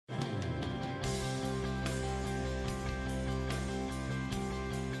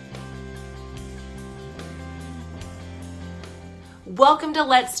Welcome to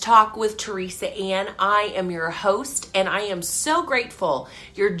Let's Talk with Teresa Ann. I am your host, and I am so grateful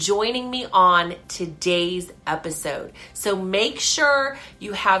you're joining me on today's episode. So make sure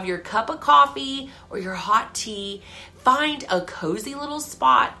you have your cup of coffee or your hot tea. Find a cozy little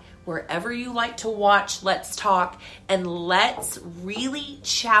spot wherever you like to watch Let's Talk, and let's really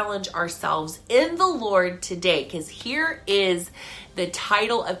challenge ourselves in the Lord today, because here is the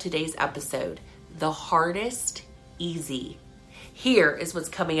title of today's episode: The Hardest Easy. Here is what's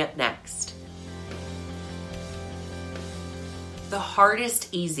coming up next. The hardest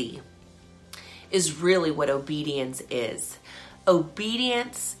easy is really what obedience is.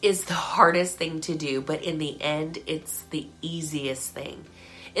 Obedience is the hardest thing to do, but in the end, it's the easiest thing.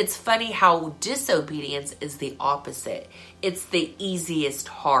 It's funny how disobedience is the opposite. It's the easiest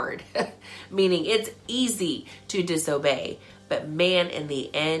hard, meaning it's easy to disobey, but man, in the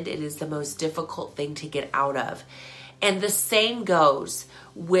end, it is the most difficult thing to get out of. And the same goes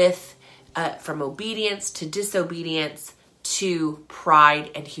with from obedience to disobedience to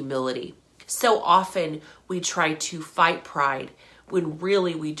pride and humility. So often we try to fight pride when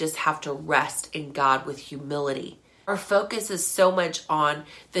really we just have to rest in God with humility. Our focus is so much on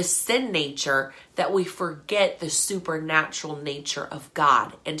the sin nature that we forget the supernatural nature of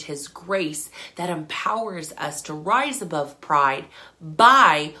God and His grace that empowers us to rise above pride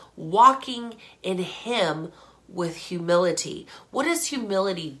by walking in Him with humility. What does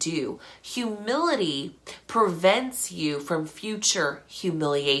humility do? Humility prevents you from future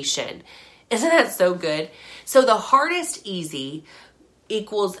humiliation. Isn't that so good? So the hardest easy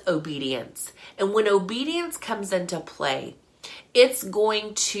equals obedience. And when obedience comes into play, it's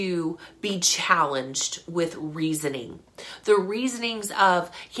going to be challenged with reasoning. The reasonings of,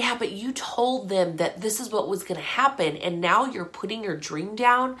 yeah, but you told them that this is what was going to happen, and now you're putting your dream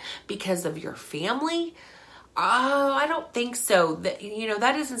down because of your family? Oh, I don't think so. That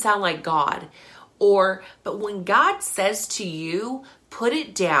doesn't sound like God. But when God says to you, put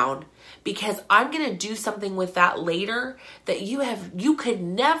it down because I'm going to do something with that later that you could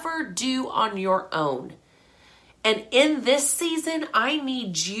never do on your own. And in this season, I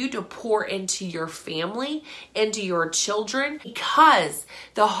need you to pour into your family, into your children, because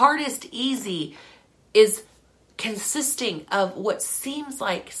the hardest easy is consisting of what seems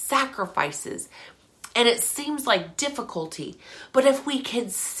like sacrifices. And it seems like difficulty. But if we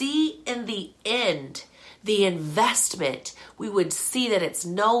could see in the end the investment, we would see that it's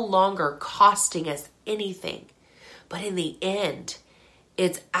no longer costing us anything. But in the end,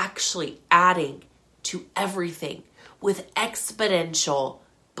 it's actually adding to everything with exponential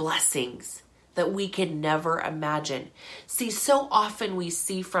blessings that we can never imagine. See, so often we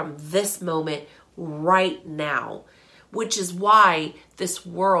see from this moment right now, which is why this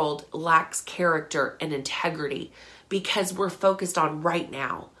world lacks character and integrity, because we're focused on right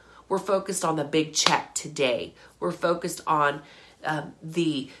now. We're focused on the big check today. We're focused on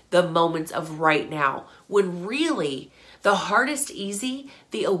the moments of right now, when really the hardest easy,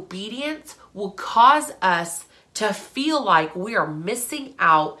 the obedience, will cause us to feel like we are missing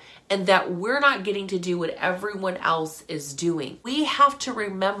out and that we're not getting to do what everyone else is doing. We have to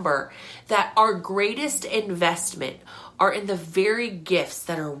remember that our greatest investment are in the very gifts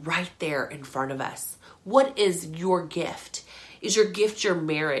that are right there in front of us. What is your gift? Is your gift your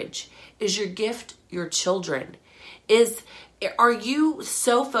marriage? Is your gift your children? Are you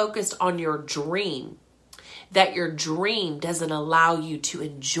so focused on your dream that your dream doesn't allow you to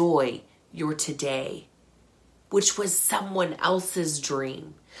enjoy your today, which was someone else's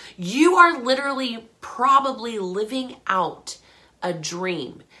dream? You are literally probably living out a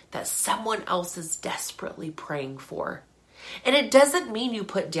dream that someone else is desperately praying for. And it doesn't mean you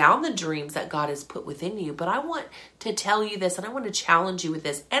put down the dreams that God has put within you, but I want to tell you this, and I want to challenge you with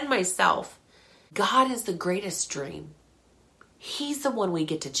this, and myself. God is the greatest dream. He's the one we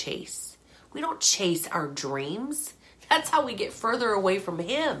get to chase. We don't chase our dreams. That's how we get further away from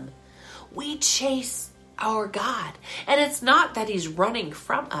Him. We chase our God. And it's not that He's running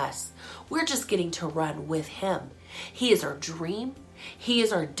from us. We're just getting to run with Him. He is our dream. He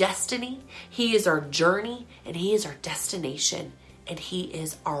is our destiny. He is our journey. And He is our destination. And He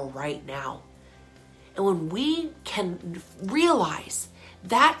is our right now. And when we can realize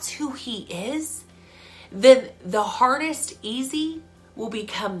that's who He is, then the hardest easy will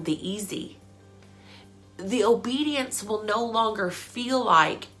become the easy. The obedience will no longer feel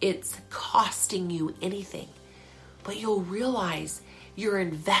like it's costing you anything, but you'll realize you're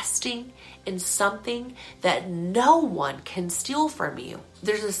investing in something that no one can steal from you.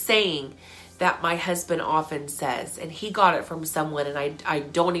 There's a saying that my husband often says, and he got it from someone, and I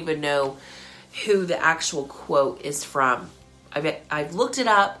don't even know who the actual quote is from. I've looked it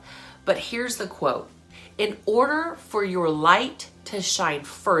up, but here's the quote. In order for your light to shine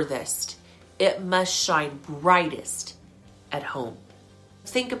furthest, it must shine brightest at home.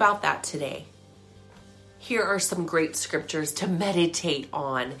 Think about that today. Here are some great scriptures to meditate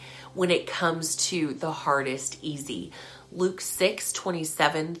on when it comes to the hardest easy. Luke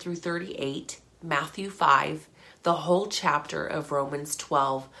 6:27 through 38, Matthew 5, the whole chapter of Romans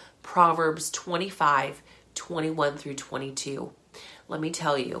 12, Proverbs 25:21 through 22. Let me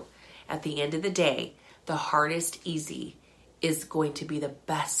tell you, at the end of the day, the hardest easy is going to be the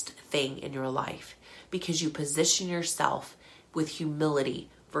best thing in your life because you position yourself with humility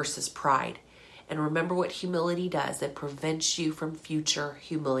versus pride. And remember what humility does. It prevents you from future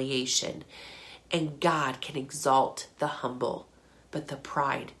humiliation. And God can exalt the humble, but the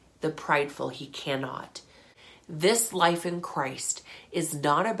prideful, he cannot. This life in Christ is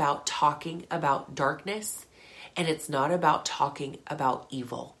not about talking about darkness, and it's not about talking about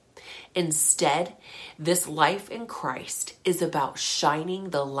evil. Instead, this life in Christ is about shining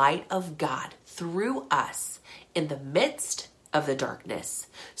the light of God through us in the midst of the darkness,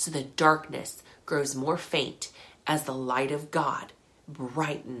 so the darkness grows more faint as the light of God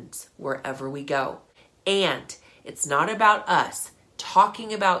brightens wherever we go. And it's not about us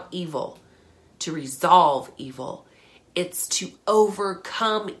talking about evil to resolve evil. It's to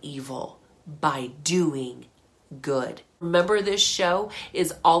overcome evil by doing good. Remember, this show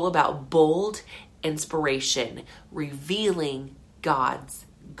is all about bold inspiration, revealing God's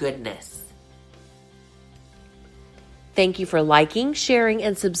goodness. Thank you for liking, sharing,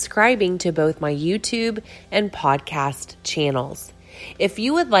 and subscribing to both my YouTube and podcast channels. If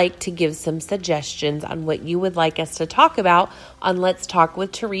you would like to give some suggestions on what you would like us to talk about on Let's Talk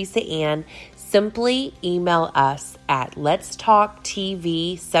with Teresa Ann, simply email us at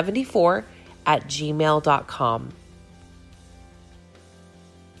letstalktv74@gmail.com.